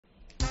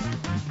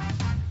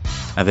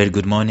A very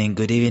good morning,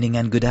 good evening,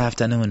 and good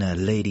afternoon,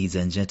 ladies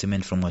and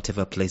gentlemen, from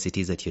whatever place it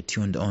is that you're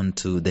tuned on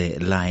to the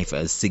Life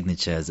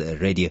Signatures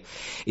Radio.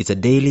 It's a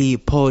daily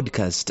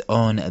podcast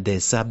on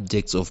the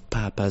subjects of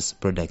purpose,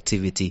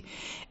 productivity,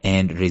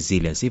 and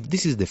resilience. If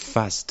this is the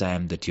first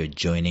time that you're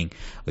joining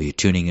or you're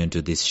tuning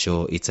into this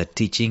show, it's a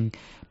teaching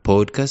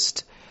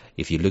podcast.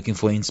 If you're looking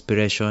for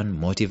inspiration,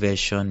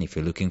 motivation, if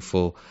you're looking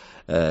for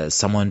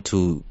someone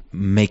to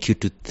make you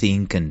to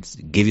think and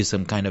give you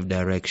some kind of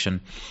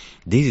direction,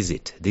 this is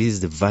it. This is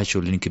the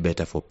virtual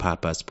incubator for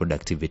purpose,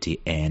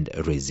 productivity, and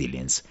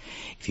resilience.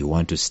 If you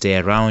want to stay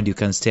around, you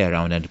can stay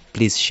around, and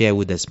please share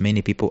with as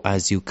many people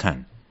as you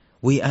can.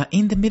 We are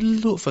in the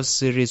middle of a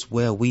series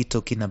where we're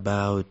talking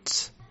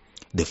about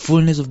the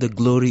fullness of the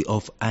glory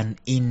of an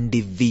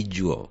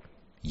individual,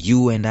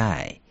 you and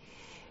I.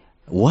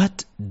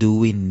 What do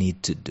we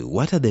need to do?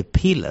 What are the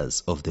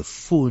pillars of the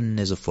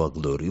fullness of our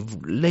glory?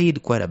 We've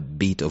laid quite a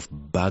bit of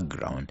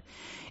background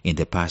in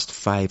the past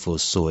 5 or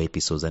so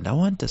episodes, and I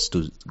want us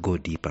to go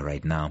deeper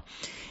right now.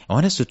 I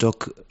want us to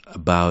talk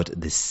about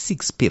the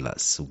 6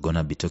 pillars. We're going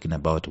to be talking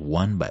about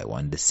one by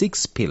one, the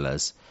 6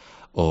 pillars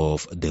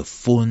of the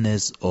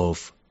fullness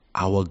of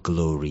our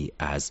glory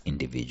as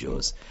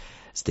individuals.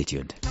 Stay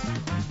tuned.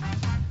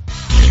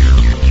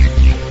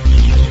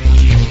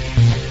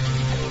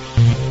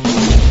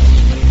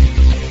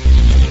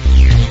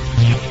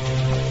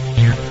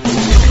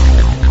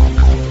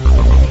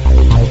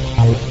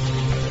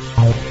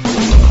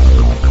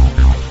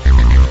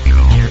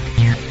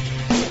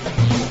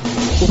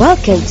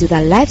 Welcome to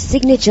the Life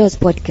Signatures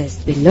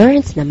podcast with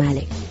Lawrence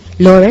Namale.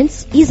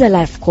 Lawrence is a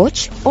life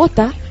coach,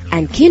 author,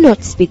 and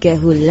keynote speaker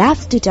who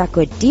loves to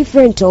tackle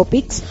different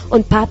topics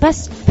on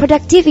purpose,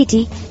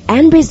 productivity,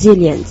 and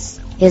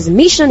resilience. His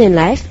mission in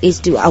life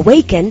is to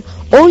awaken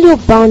all your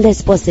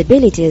boundless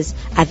possibilities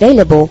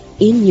available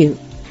in you.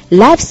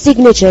 Life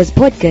Signatures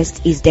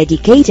podcast is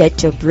dedicated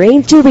to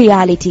bring to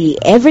reality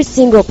every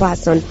single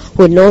person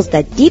who knows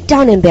that deep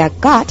down in their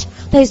gut,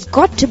 there's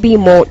got to be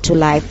more to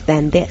life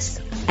than this.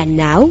 And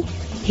now,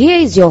 here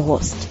is your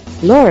host,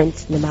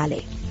 Lawrence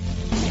Namale.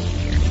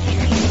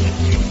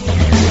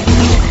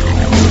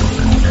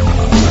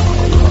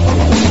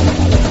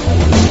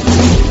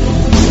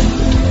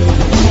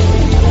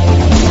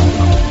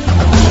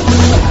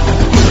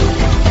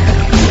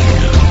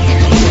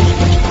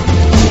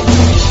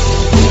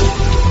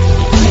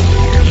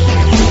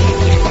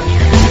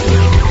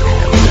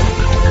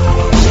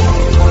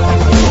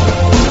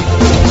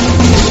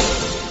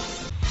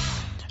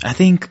 I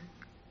think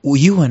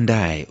you and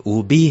I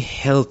will be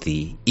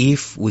healthy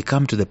if we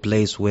come to the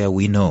place where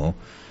we know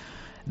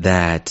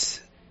that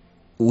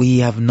we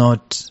have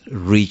not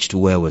reached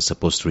where we're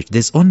supposed to reach.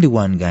 There's only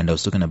one guy, and I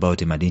was talking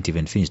about him, I didn't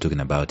even finish talking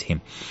about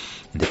him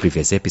in the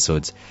previous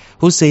episodes,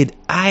 who said,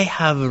 I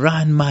have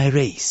run my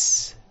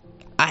race.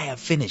 I have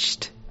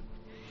finished.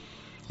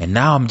 And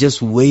now I'm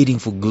just waiting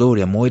for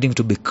glory. I'm waiting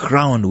to be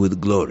crowned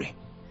with glory.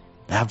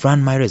 I've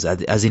run my race.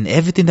 As in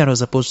everything that I was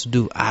supposed to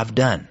do, I've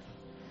done.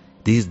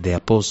 This is the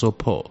Apostle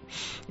Paul.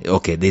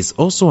 Okay, there's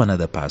also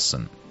another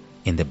person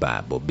in the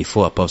Bible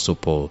before Apostle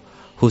Paul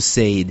who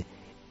said,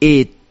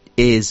 it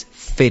is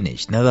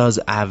finished. In other words,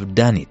 I've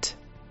done it.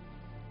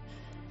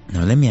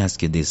 Now let me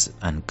ask you this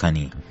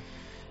uncanny,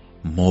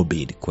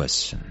 morbid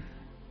question.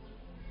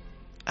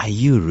 Are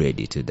you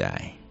ready to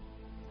die?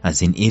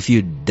 As in, if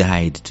you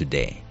died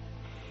today,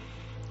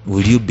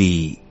 will you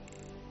be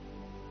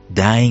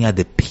dying at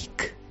the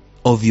peak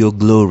of your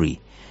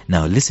glory?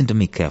 Now listen to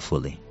me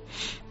carefully.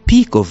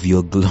 Peak of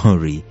your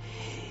glory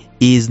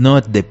is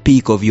not the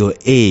peak of your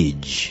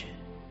age.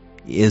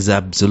 It has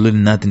absolutely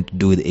nothing to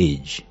do with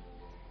age.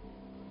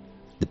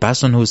 The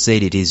person who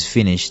said it is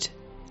finished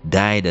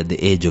died at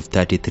the age of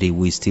 33.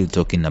 We're still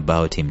talking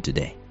about him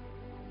today.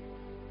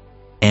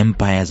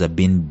 Empires have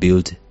been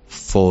built,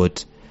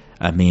 fought.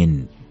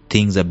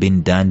 Things have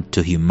been done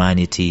to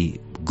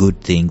humanity, good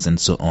things and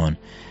so on,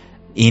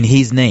 in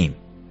his name.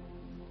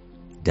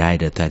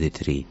 Died at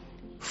 33.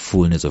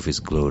 Fullness of his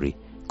glory,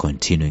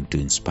 continuing to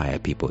inspire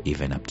people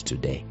even up to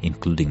today,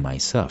 including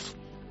myself.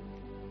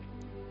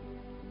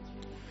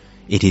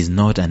 It is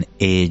not an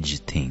age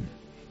thing.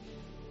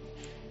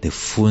 The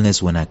fullness,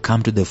 when I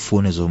come to the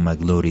fullness of my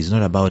glory, is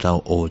not about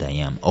how old I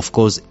am. Of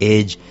course,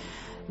 age,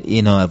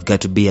 I've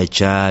got to be a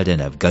child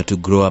and I've got to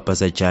grow up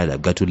as a child.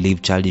 I've got to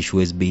leave childish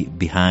ways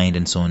behind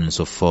and so on and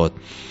so forth.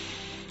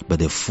 But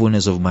the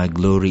fullness of my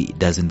glory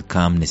doesn't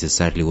come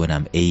necessarily when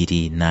I'm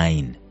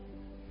 89.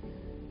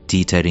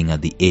 Teetering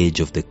at the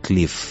edge of the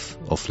cliff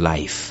of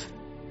life.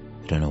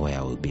 I don't know where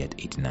I will be at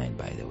 89,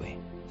 by the way.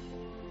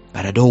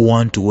 But I don't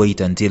want to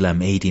wait until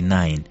I'm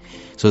 89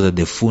 so that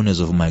the fullness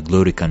of my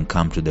glory can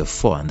come to the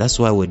fore. And that's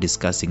why we're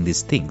discussing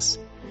these things.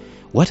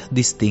 What are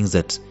these things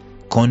that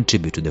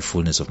contribute to the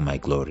fullness of my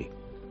glory?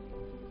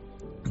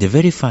 The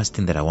very first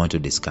thing that I want to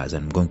discuss,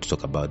 and I'm going to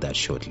talk about that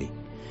shortly,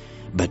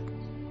 but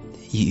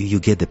you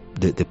get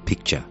the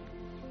picture.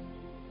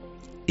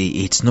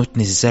 It's not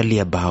necessarily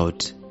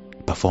about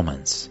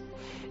performance.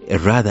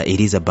 Rather, it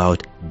is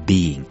about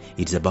being.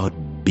 It's about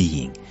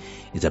being.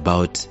 It's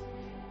about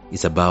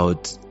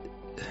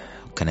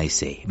can I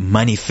say,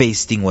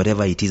 manifesting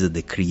whatever it is of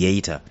the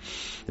Creator.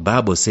 The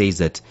Bible says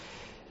that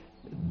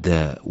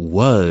the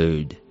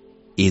world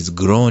is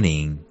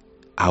groaning,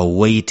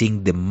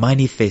 awaiting the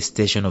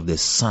manifestation of the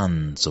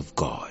sons of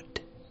God.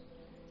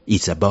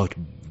 It's about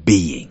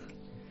being.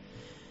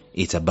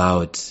 It's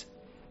about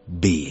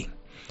being.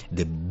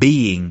 The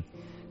being,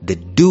 the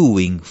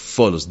doing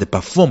follows, the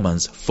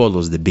performance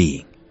follows the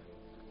being.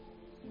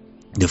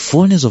 The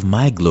fullness of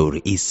my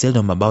glory is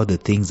seldom about the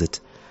things that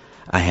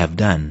I have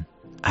done,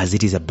 as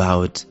it is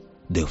about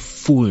the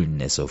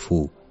fullness of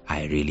who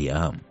I really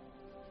am.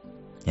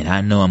 And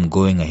I know I'm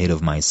going ahead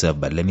of myself,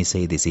 but let me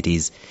say this, it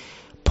is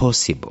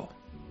possible.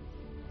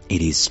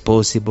 It is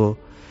possible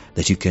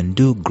that you can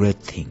do great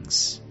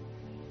things,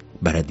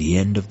 but at the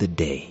end of the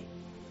day,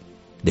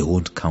 they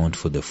won't count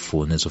for the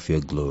fullness of your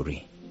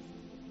glory.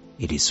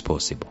 It is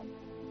possible.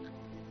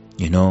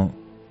 You know,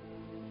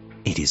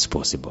 it is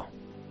possible.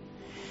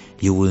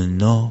 You will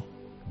know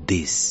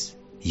this.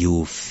 You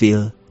will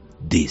feel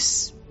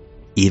this.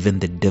 Even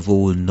the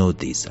devil will know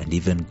this, and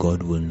even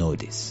God will know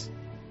this.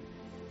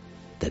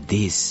 That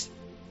this,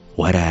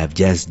 what I have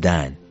just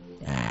done,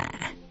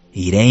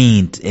 it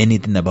ain't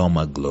anything about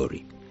my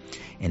glory.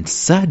 And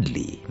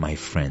sadly, my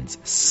friends,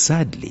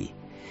 sadly,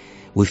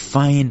 we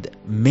find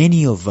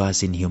many of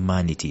us in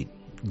humanity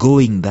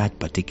going that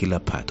particular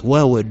path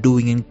where we're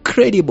doing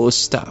incredible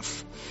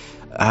stuff.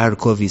 R.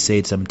 Covey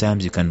said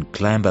sometimes you can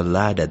climb a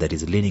ladder that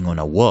is leaning on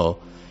a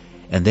wall,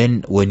 and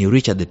then when you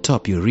reach at the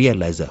top, you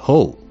realize that,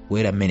 oh,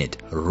 wait a minute,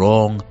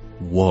 wrong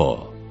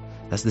wall.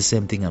 That's the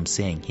same thing I'm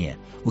saying here.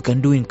 We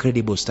can do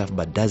incredible stuff,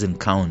 but doesn't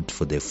count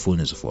for the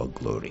fullness of our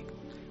glory.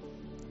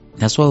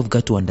 That's why we've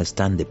got to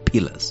understand the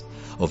pillars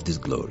of this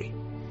glory.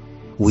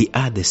 We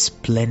are the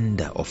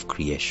splendor of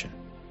creation.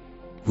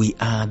 We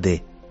are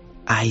the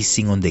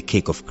icing on the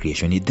cake of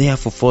creation. It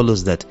therefore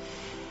follows that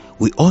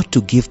we ought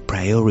to give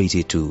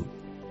priority to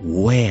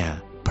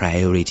where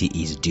priority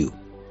is due.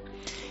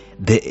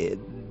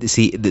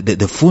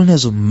 The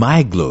fullness of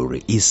my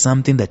glory is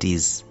something that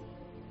is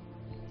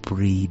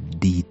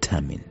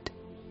predetermined.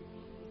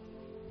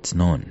 It's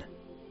known.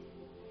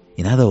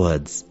 In other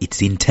words,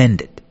 it's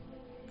intended.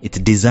 It's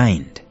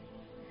designed.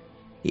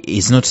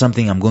 It's not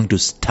something I'm going to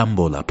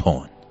stumble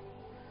upon.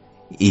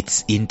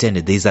 It's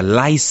intended. There is a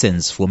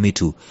license for me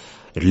to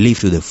live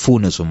to the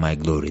fullness of my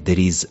glory. There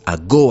is a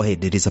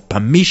go-ahead. There is a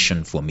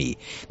permission for me.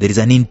 There is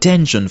an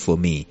intention for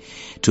me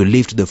to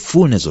live to the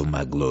fullness of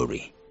my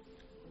glory.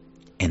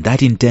 And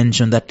that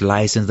intention, that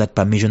license, that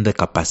permission, that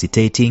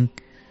capacitating,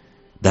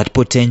 that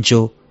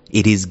potential,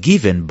 it is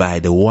given by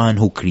the one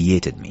who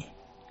created me.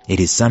 It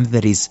is something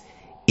that is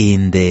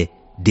in the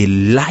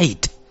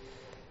delight.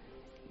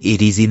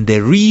 It is in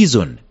the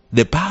reason,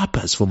 the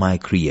purpose for my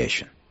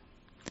creation.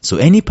 So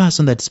any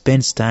person that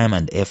spends time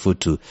and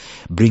effort to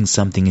bring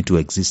something into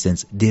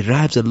existence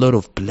derives a lot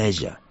of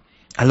pleasure,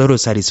 a lot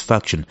of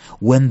satisfaction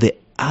when the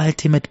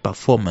ultimate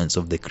performance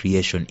of the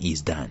creation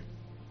is done.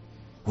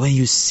 When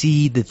you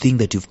see the thing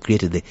that you've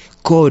created, the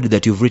code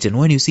that you've written,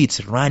 when you see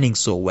it's running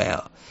so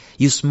well,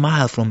 you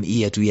smile from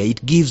ear to ear.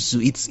 It gives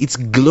you, it's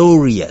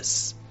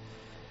glorious.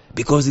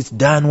 Because it's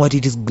done what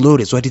it is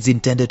glorious, what it's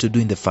intended to do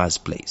in the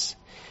first place.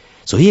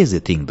 So here's the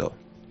thing though.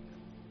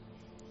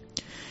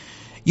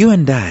 You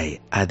and I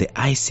are the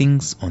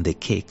icings on the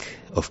cake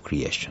of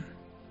creation.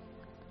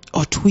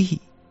 Ought we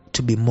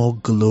to be more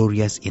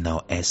glorious in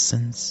our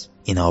essence,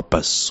 in our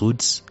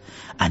pursuits,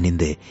 and in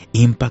the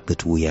impact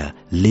that we are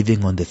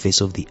living on the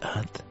face of the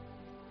earth?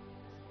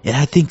 And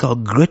I think our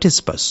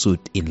greatest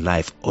pursuit in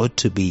life ought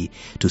to be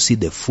to see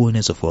the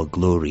fullness of our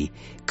glory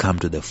come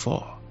to the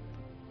fore.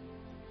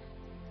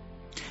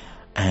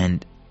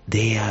 And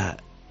there are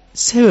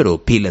several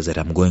pillars that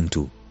I'm going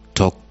to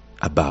talk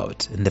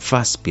about. And the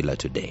first pillar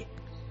today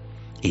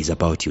is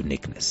about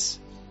uniqueness.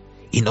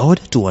 In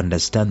order to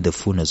understand the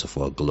fullness of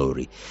our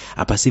glory,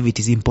 I perceive it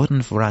is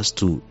important for us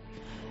to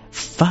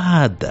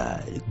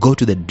further go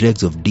to the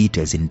dregs of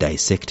details in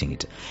dissecting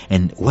it.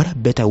 And what a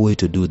better way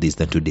to do this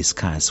than to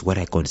discuss what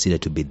I consider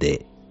to be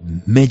the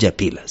major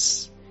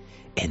pillars.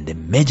 And the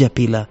major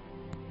pillar,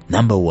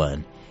 number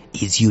one,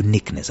 is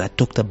uniqueness. I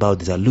talked about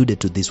this, I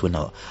alluded to this when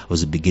I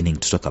was beginning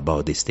to talk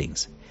about these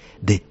things.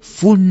 The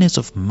fullness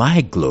of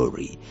my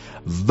glory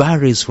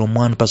varies from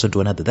one person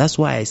to another. That's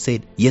why I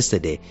said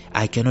yesterday,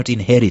 I cannot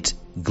inherit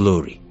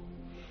glory.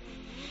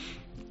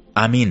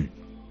 I mean,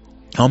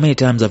 how many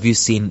times have you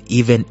seen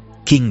even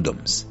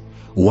kingdoms?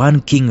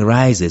 One king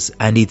rises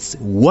and it's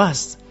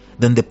worse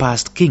than the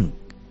past king.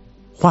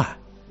 Why?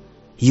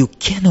 You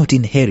cannot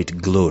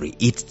inherit glory.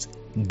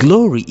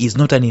 Glory is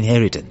not an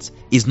inheritance.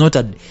 It's not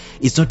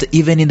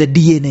even in the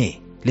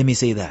DNA. Let me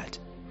say that.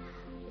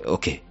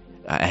 Okay.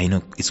 I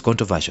know it's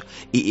controversial.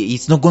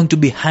 It's not going to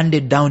be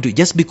handed down to you.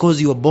 Just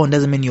because you are born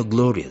doesn't mean you're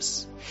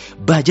glorious.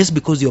 But just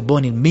because you're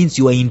born, it means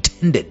you are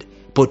intended.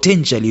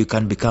 Potentially you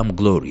can become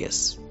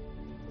glorious.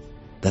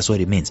 That's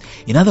what it means.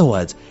 In other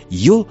words,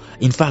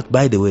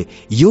 by the way,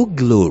 your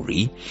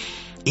glory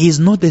is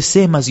not the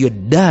same as your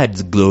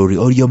dad's glory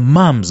or your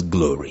mom's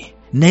glory.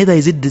 Neither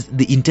is it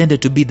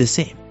intended to be the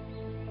same.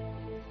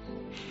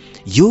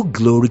 Your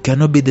glory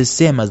cannot be the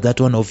same as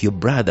that one of your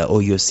brother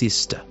or your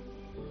sister.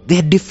 They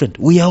are different.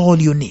 We are all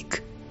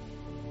unique.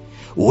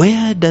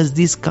 Where does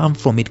this come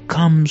from? It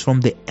comes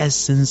from the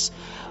essence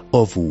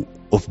of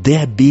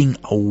there being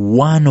a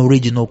one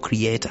original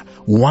creator,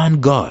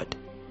 one God.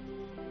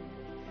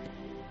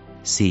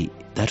 See,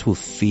 that will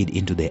feed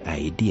into the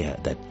idea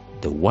that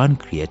the one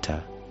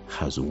creator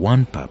has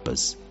one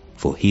purpose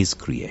for his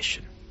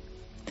creation.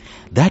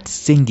 That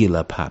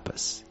singular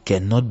purpose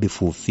cannot be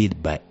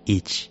fulfilled by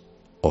each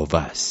of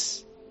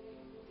us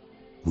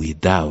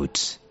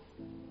without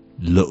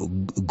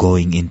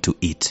going into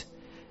it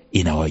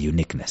in our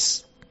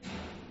uniqueness.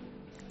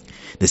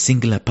 The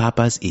singular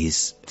purpose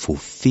is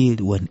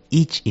fulfilled when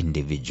each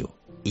individual,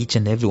 each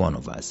and every one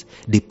of us,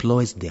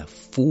 deploys their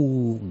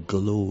full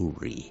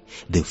glory,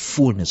 the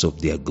fullness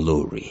of their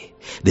glory.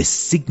 The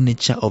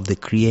signature of the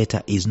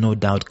Creator is no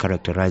doubt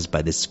characterized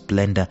by the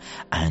splendor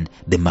and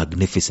the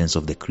magnificence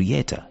of the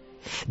Creator.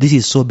 This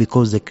is so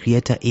because the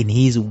Creator in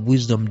His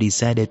wisdom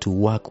decided to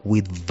work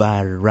with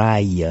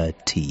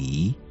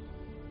variety,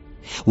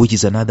 which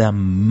is another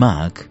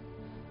mark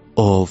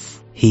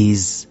of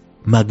His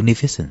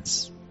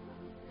magnificence.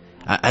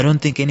 I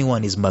don't think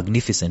anyone is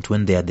magnificent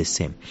when they are the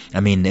same.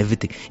 I mean,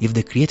 everything. If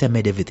the Creator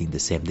made everything the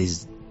same,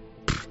 there's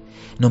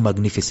no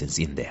magnificence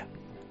in there.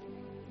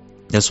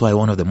 That's why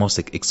one of the most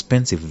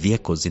expensive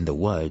vehicles in the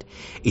world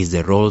is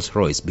the Rolls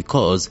Royce,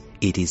 because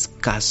it is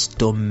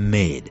custom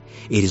made.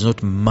 It is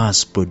not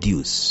mass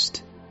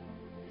produced.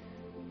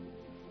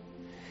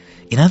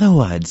 In other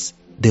words,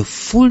 the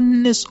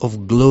fullness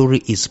of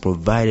glory is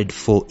provided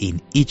for in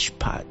each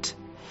part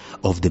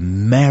of the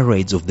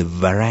myriads of the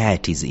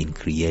varieties in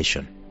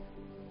creation.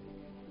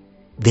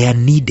 They are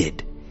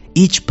needed.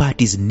 Each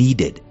part is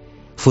needed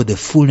for the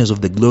fullness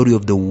of the glory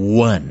of the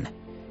one.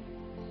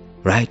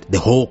 Right? The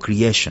whole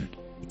creation.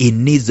 It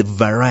needs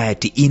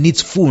variety in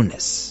its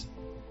fullness.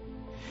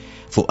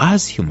 For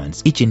us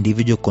humans, each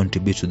individual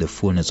contributes to the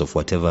fullness of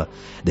whatever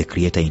the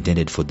Creator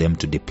intended for them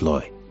to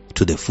deploy,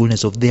 to the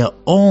fullness of their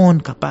own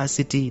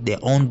capacity, their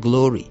own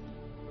glory.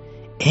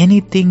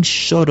 Anything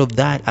short of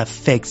that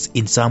affects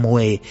in some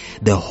way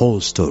the whole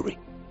story.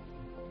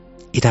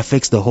 It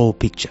affects the whole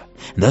picture.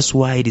 That's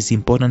why it is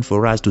important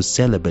for us to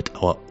celebrate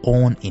our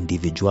own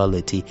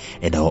individuality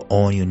and our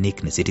own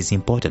uniqueness. It is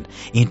important.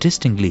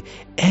 Interestingly,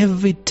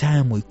 every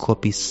time we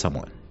copy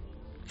someone,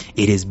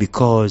 it is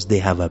because they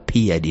have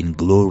appeared in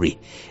glory.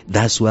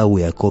 That's why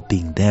we are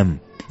copying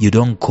them. You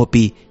don't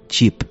copy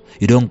cheap.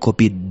 You don't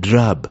copy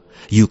drab.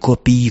 You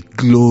copy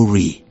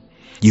glory.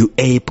 You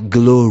ape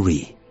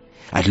glory,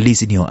 at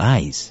least in your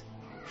eyes.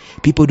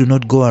 People do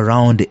not go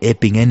around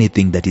aping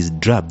anything that is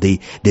drab.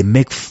 They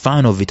make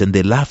fun of it and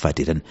they laugh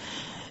at it. And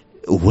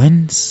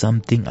when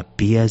something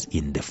appears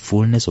in the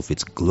fullness of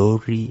its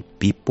glory,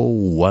 people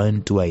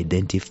want to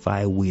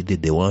identify with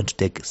it. They want to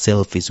take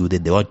selfies with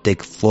it. They want to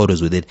take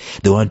photos with it.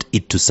 They want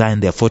it to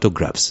sign their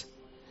photographs.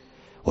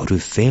 What we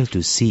fail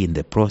to see in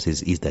the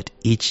process is that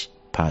each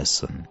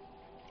person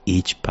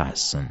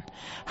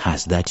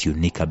has that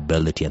unique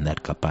ability and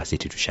that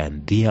capacity to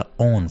shine their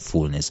own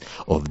fullness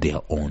of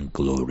their own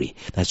glory.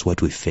 That's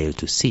what we fail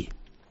to see.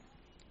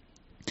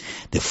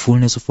 The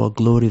fullness of our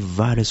glory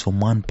varies from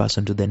one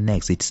person to the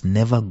next. It's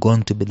never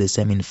going to be the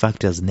same. In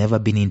fact, it has never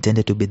been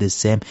intended to be the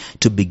same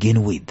to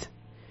begin with.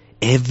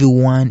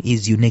 Everyone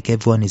is unique.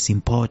 Everyone is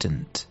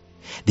important.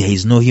 There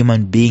is no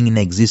human being in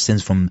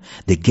existence from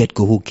the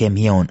get-go who came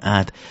here on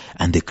earth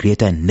and the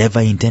Creator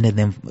never intended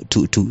them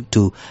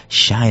to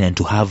shine and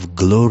to have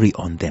glory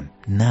on them.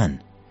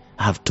 None.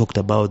 I have talked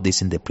about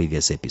this in the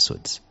previous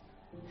episodes.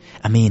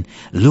 I mean,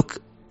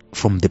 look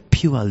from the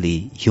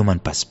purely human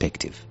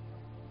perspective.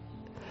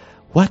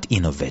 What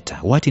innovator,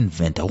 what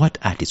inventor, what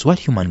artist, what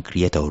human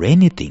creator or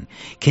anything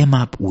came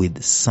up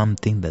with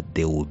something that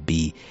they would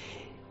be,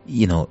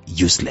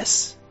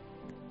 useless?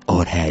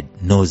 Or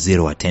had no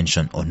zero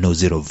attention or no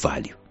zero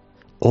value.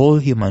 All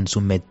humans who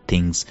made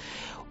things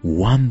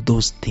want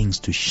those things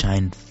to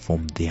shine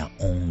from their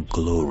own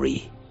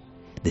glory.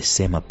 The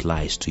same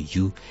applies to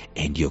you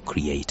and your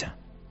Creator.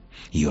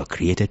 You are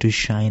created to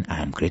shine.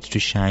 I am created to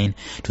shine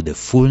to the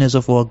fullness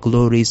of our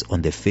glories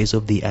on the face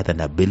of the earth.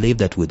 And I believe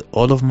that with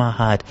all of my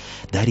heart,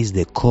 that is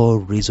the core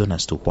reason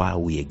as to why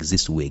we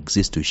exist. We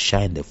exist to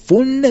shine the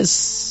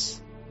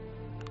fullness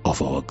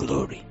of our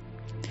glory.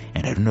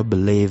 And I do not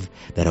believe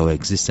that our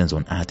existence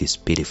on earth is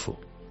faithful,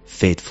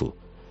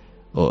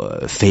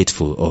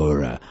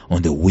 or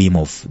on the whim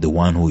of the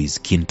one who is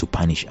keen to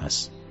punish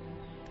us.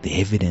 The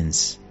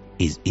evidence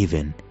is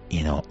even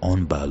in our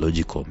own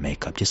biological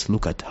makeup. Just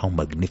look at how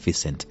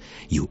magnificent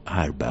you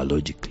are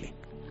biologically.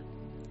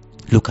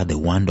 Look at the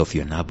wonder of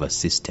your nervous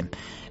system.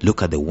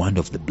 Look at the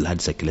wonder of the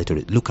blood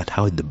circulatory. Look at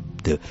how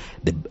the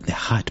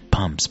heart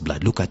pumps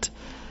blood. Look at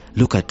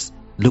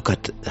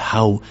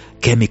how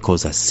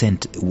chemicals are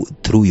sent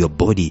through your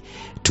body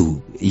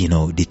to,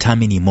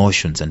 determine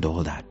emotions and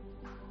all that.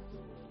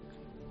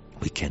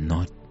 We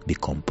cannot be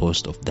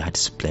composed of that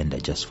splendor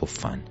just for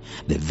fun.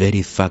 The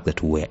very fact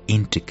that we're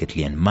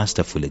intricately and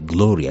masterfully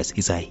glorious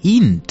is a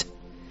hint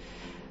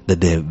that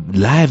the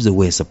lives that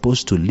we're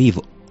supposed to live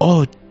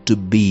ought to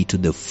be to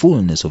the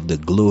fullness of the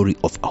glory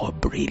of our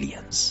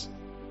brilliance.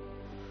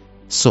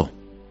 So,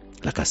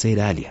 like I said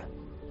earlier,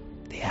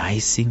 the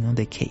icing on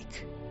the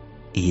cake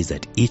is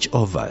that each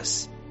of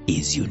us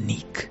is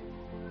unique.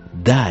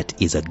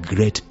 That is a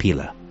great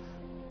pillar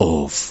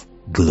of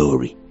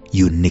glory,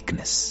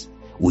 uniqueness.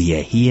 We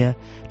are here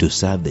to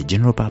serve the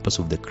general purpose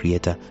of the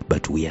Creator,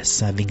 but we are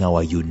serving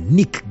our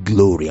unique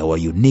glory, our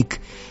unique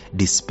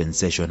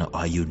dispensation,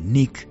 our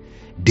unique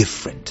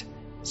different.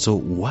 So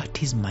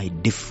what is my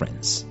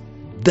difference?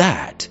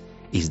 That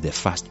is the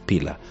first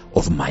pillar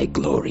of my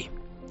glory.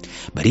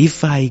 But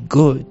if I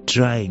go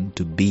trying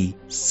to be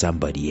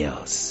somebody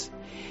else,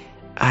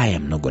 I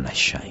am not going to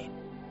shine.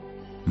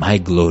 My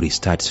glory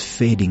starts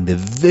fading the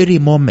very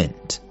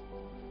moment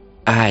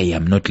I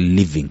am not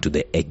living to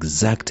the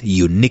exact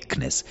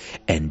uniqueness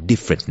and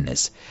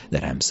differentness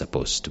that I'm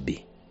supposed to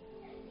be.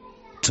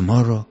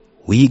 Tomorrow,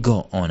 we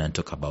go on and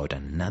talk about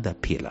another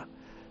pillar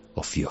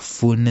of your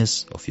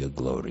fullness of your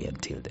glory.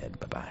 Until then,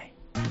 bye-bye.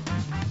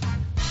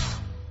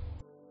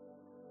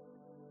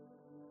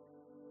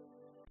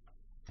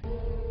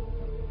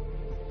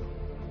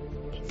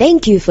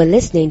 Thank you for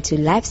listening to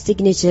Life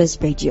Signatures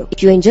Radio.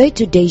 If you enjoyed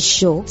today's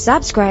show,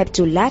 subscribe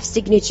to Life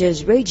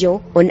Signatures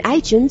Radio on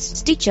iTunes,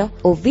 Stitcher,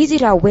 or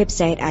visit our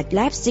website at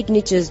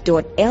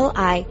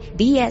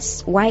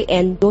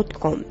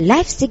lifesignatures.libsyn.com.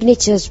 Life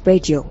Signatures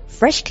Radio,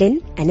 fresh,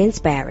 clean, and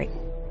inspiring.